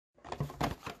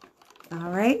All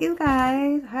right, you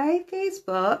guys. Hi,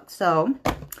 Facebook. So,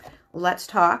 let's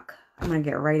talk. I'm going to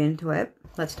get right into it.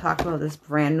 Let's talk about this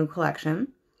brand new collection.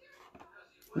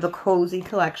 The Cozy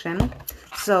Collection.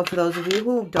 So, for those of you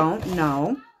who don't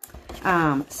know,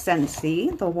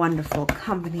 Scentsy, the wonderful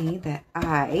company that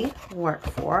I work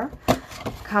for,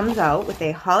 comes out with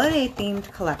a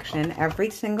holiday-themed collection every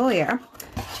single year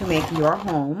to make your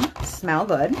home smell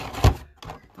good.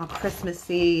 All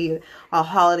Christmassy, all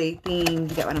holiday themed,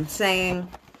 you get what I'm saying?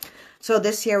 So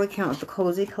this year we came out with the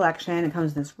Cozy Collection. It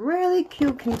comes in this really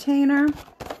cute container.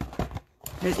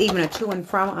 There's even a to and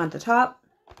from on the top.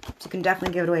 So you can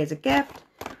definitely give it away as a gift.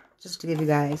 Just to give you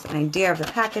guys an idea of the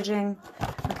packaging.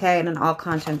 Okay, and then all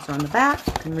contents are on the back.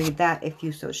 You can read that if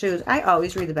you so choose. I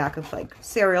always read the back of like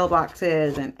cereal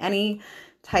boxes and any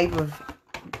type of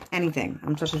anything.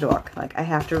 I'm such a dork. Like I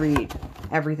have to read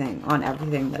everything on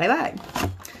everything that I buy.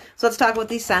 So let's talk about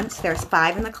these scents. There's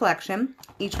 5 in the collection.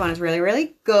 Each one is really,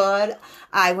 really good.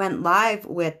 I went live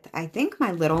with, I think,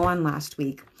 my little one last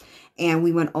week. And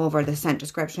we went over the scent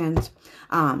descriptions.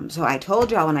 So I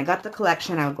told y'all when I got the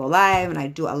collection, I would go live and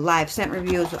I'd do a live scent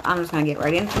review. So I'm just going to get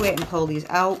right into it and pull these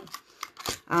out.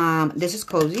 This is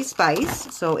Cozy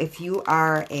Spice. So if you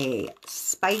are a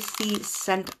spicy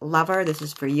scent lover, this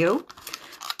is for you.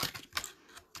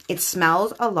 It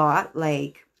smells a lot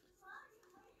like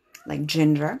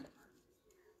ginger,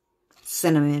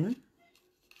 cinnamon.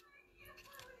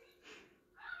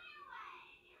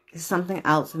 There's something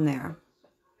else in there.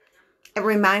 It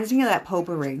reminds me of that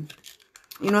potpourri.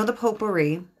 You know the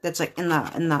potpourri that's like in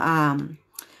the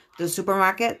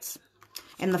supermarkets?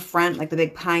 In the front, like the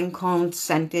big pine cone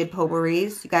scented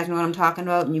potpourris. You guys know what I'm talking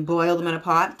about? And you boil them in a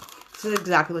pot. This is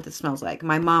exactly what this smells like.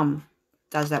 My mom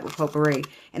does that with potpourri.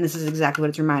 And this is exactly what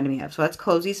it's reminding me of. So that's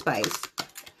Cozy Spice.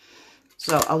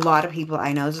 So a lot of people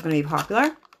I know this is going to be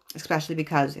popular. Especially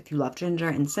because if you love ginger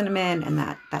and cinnamon and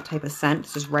that type of scent,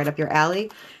 this is right up your alley.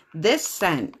 This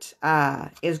scent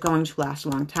is going to last a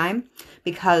long time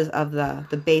because of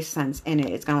the base scents in it.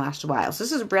 It's going to last a while. So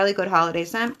this is a really good holiday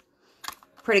scent.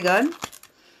 Pretty good.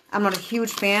 I'm not a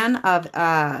huge fan of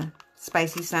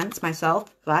spicy scents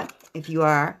myself, but if you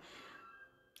are,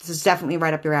 this is definitely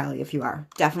right up your alley if you are.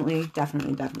 Definitely,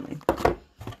 definitely, definitely.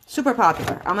 Super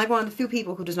popular. I'm like one of the few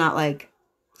people who does not like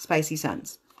spicy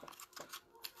scents.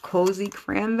 Cozy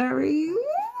Cranberry.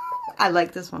 I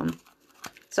like this one.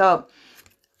 So,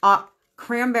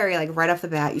 cranberry, like right off the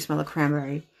bat, you smell the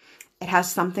cranberry. It has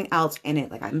something else in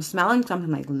it. Like I'm smelling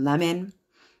something like lemon,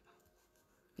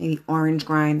 maybe orange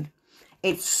rind.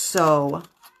 It's so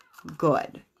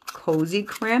good. Cozy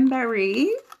Cranberry.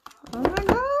 Oh my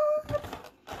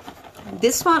god.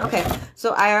 This one, okay.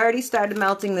 So I already started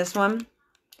melting this one.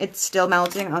 It's still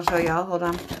melting. I'll show y'all. Hold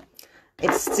on.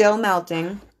 It's still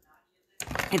melting.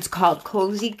 It's called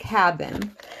Cozy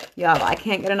Cabin. Y'all, I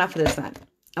can't get enough of this scent.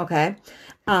 Okay.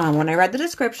 When I read the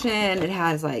description, it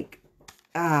has like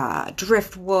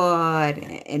driftwood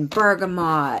and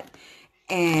bergamot.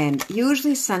 And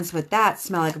usually scents with that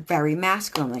smell like very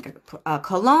masculine, like a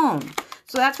cologne.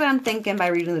 So that's what I'm thinking by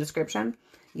reading the description.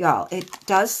 Y'all, it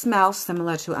does smell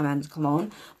similar to a men's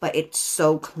cologne, but it's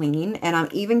so clean. And I'm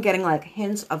even getting like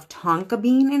hints of tonka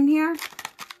bean in here,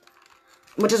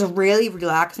 which is a really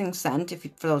relaxing scent,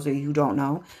 for those of you who don't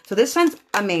know. So this scent's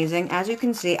amazing. As you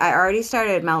can see, I already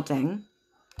started melting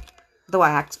the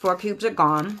wax. 4 cubes are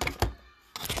gone.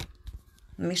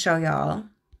 Let me show y'all.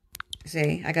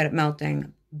 See, I got it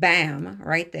melting. Bam,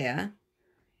 right there.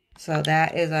 So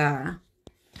that is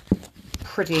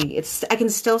pretty. I can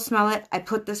still smell it. I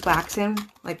put this wax in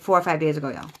like 4 or 5 days ago,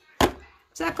 y'all.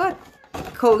 Is that good?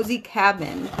 Cozy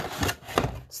Cabin.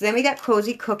 So then we got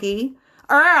Cozy Cookie.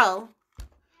 Earl!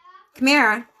 Come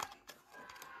here.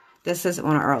 This is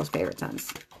one of Earl's favorite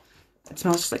scents. It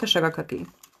smells just like a sugar cookie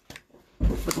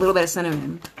with a little bit of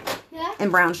cinnamon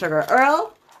and brown sugar.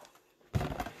 Earl?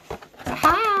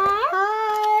 Hi.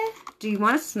 Hi. Do you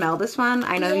want to smell this one?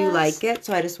 I know you like it,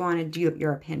 so I just wanted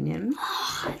your opinion.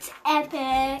 Oh, it's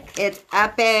epic. It's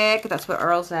epic. That's what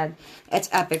Earl said. It's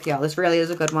epic, y'all. This really is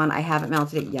a good one. I haven't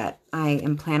melted it yet. I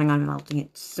am planning on melting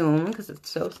it soon because it's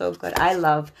so, so good. I'm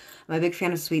a big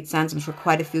fan of sweet scents. I'm sure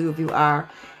quite a few of you are.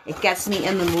 It gets me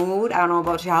in the mood. I don't know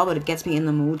about y'all, but it gets me in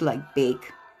the mood to like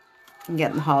bake and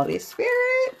get in the holiday spirit.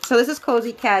 So this is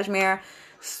Cozy Cashmere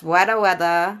Sweater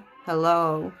Weather.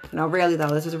 Hello. No, really though.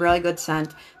 This is a really good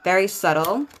scent. Very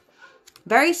subtle.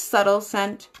 Very subtle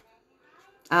scent.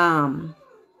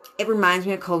 It reminds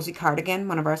me of Cozy Cardigan,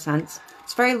 one of our scents.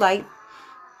 It's very light.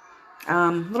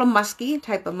 Little musky,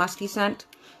 type of musky scent.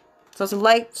 So it's a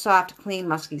light, soft, clean,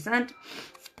 musky scent.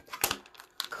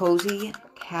 Cozy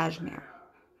Cashmere.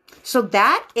 So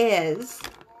that is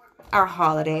our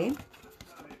holiday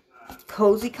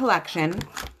Cozy Collection.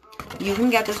 You can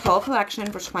get this whole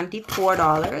collection for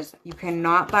 $24. You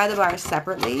cannot buy the bars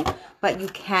separately, but you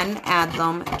can add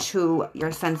them to your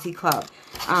Scentsy Club.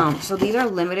 So these are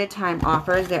limited time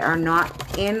offers. They are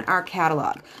not in our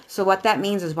catalog. So what that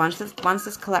means is once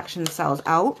this collection sells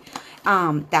out,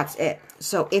 that's it.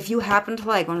 So if you happen to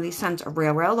like one of these scents a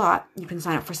real lot, you can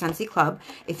sign up for Scentsy Club.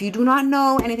 If you do not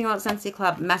know anything about Scentsy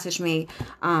Club, message me,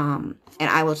 and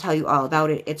I will tell you all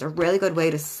about it. It's a really good way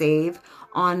to save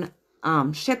on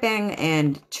shipping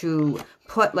and to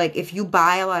put, like, if you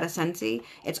buy a lot of Scentsy,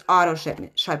 it's auto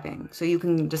shipping. So you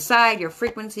can decide your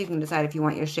frequency. You can decide if you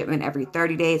want your shipment every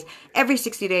 30 days, every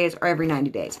 60 days, or every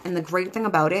 90 days. And the great thing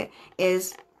about it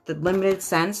is the limited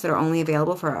scents that are only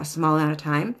available for a small amount of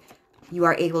time, you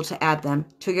are able to add them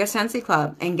to your Scentsy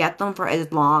Club and get them for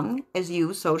as long as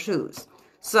you so choose.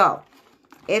 So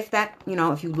if that, you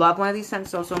know, if you love one of these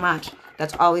scents so much,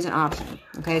 that's always an option.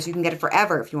 Okay, so you can get it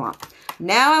forever if you want.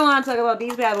 Now I want to talk about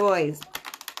these bad boys.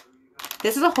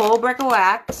 This is a whole brick of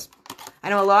wax. I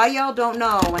know a lot of y'all don't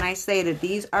know when I say that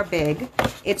these are big.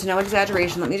 It's no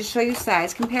exaggeration. Let me just show you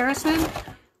size comparison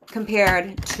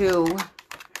compared to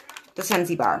the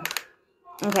Scentsy bar.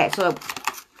 Okay, so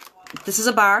this is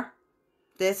a bar.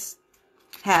 This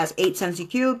has 8 Scentsy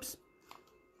cubes.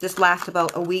 This lasts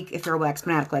about a week if you're a wax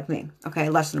fanatic like me. Okay,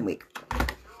 less than a week.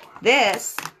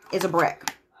 This is a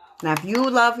brick. Now, if you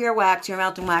love your wax, your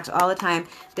melting wax all the time,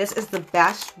 this is the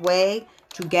best way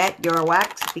to get your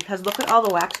wax because look at all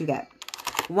the wax you get.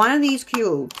 One of these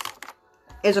cubes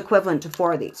is equivalent to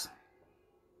 4 of these.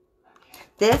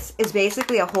 This is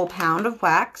basically a whole pound of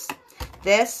wax.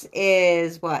 This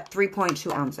is, what,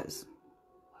 3.2 ounces.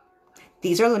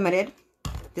 These are limited.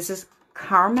 This is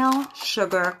caramel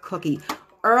sugar cookie.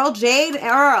 Jade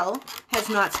Earl has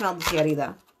not smelled this yet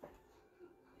either.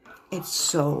 It's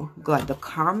so good. The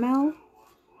caramel,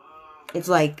 it's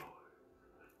like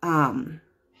that,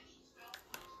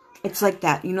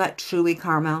 you know that chewy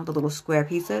caramel, the little square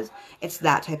pieces? It's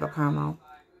that type of caramel.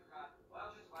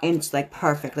 And it's like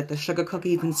perfect. Like the sugar cookie,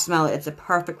 you can smell it. It's a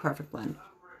perfect blend.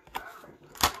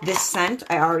 This scent,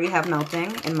 I already have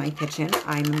melting in my kitchen.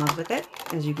 I'm in love with it.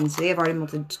 As you can see, I've already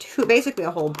melted basically a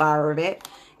whole bar of it.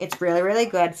 It's really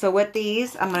good. So with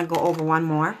these, I'm going to go over one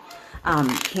more.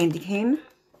 Candy cane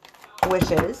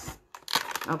wishes.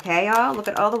 Okay, y'all? Look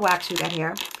at all the wax you got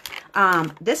here.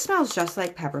 This smells just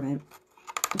like peppermint.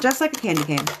 Just like a candy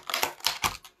cane.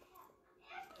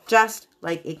 Just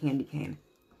like a candy cane.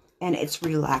 And it's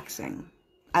relaxing.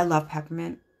 I love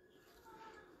peppermint.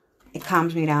 It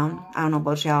calms me down. I don't know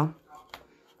about y'all.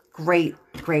 Great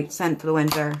scent for the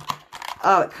winter.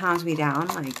 Oh, it calms me down.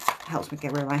 Like, helps me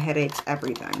get rid of my headaches,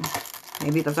 everything.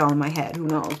 Maybe that's all in my head. Who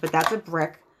knows? But that's a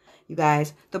brick, you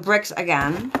guys. The bricks,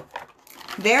 again,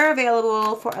 they're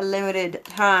available for a limited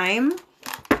time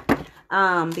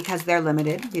because they're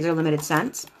limited. These are limited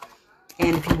scents.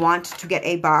 And if you want to get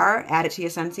a bar, add it to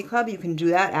your Scentsy Club, you can do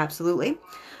that, absolutely.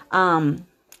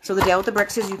 So the deal with the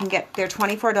bricks is you can get, they're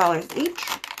 $24 each,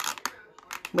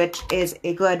 which is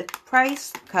a good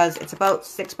price because it's about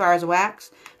 6 bars of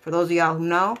wax. For those of y'all who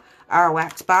know, our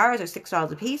wax bars are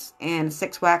 $6 a piece, and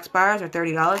 6 wax bars are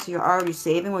 $30. So you're already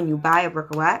saving when you buy a brick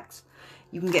of wax.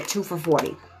 You can get 2 for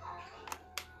 $40.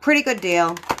 Pretty good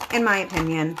deal, in my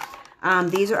opinion.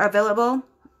 These are available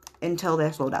until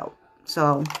they're sold out.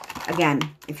 So, again,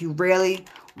 if you really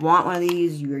want one of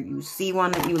these, you see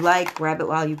one that you like, grab it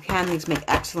while you can. These make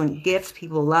excellent gifts.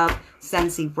 People love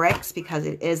Scentsy bricks because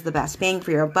it is the best bang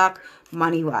for your buck,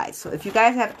 money-wise. So if you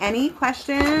guys have any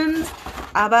questions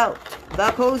about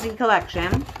the Cozy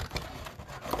Collection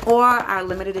or our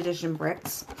limited edition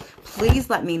bricks, please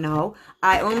let me know.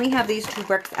 I only have these 2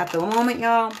 bricks at the moment,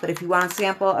 y'all. But if you want a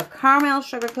sample of caramel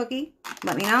sugar cookie,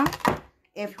 let me know.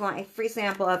 If you want a free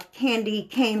sample of candy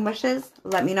cane wishes,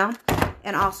 let me know.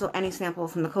 And also any sample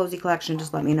from the Cozy Collection,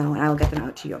 just let me know and I will get them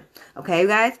out to you. Okay, you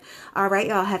guys? All right,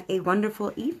 y'all. Have a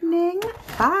wonderful evening.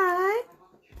 Bye.